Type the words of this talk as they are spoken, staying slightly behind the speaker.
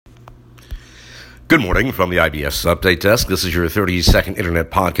Good morning from the IBS Update Desk. This is your 30-second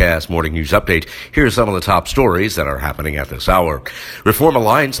Internet Podcast morning news update. Here are some of the top stories that are happening at this hour. Reform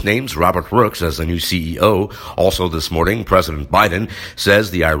Alliance names Robert Rooks as the new CEO. Also this morning, President Biden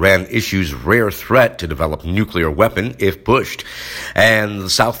says the Iran issues rare threat to develop nuclear weapon if pushed. And the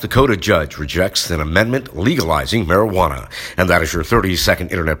South Dakota judge rejects an amendment legalizing marijuana. And that is your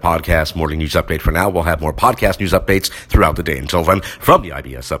 30-second Internet Podcast morning news update for now. We'll have more podcast news updates throughout the day. Until then, from the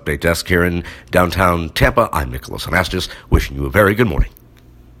IBS Update Desk here in downtown Tampa, I'm Nicholas Anastas, wishing you a very good morning.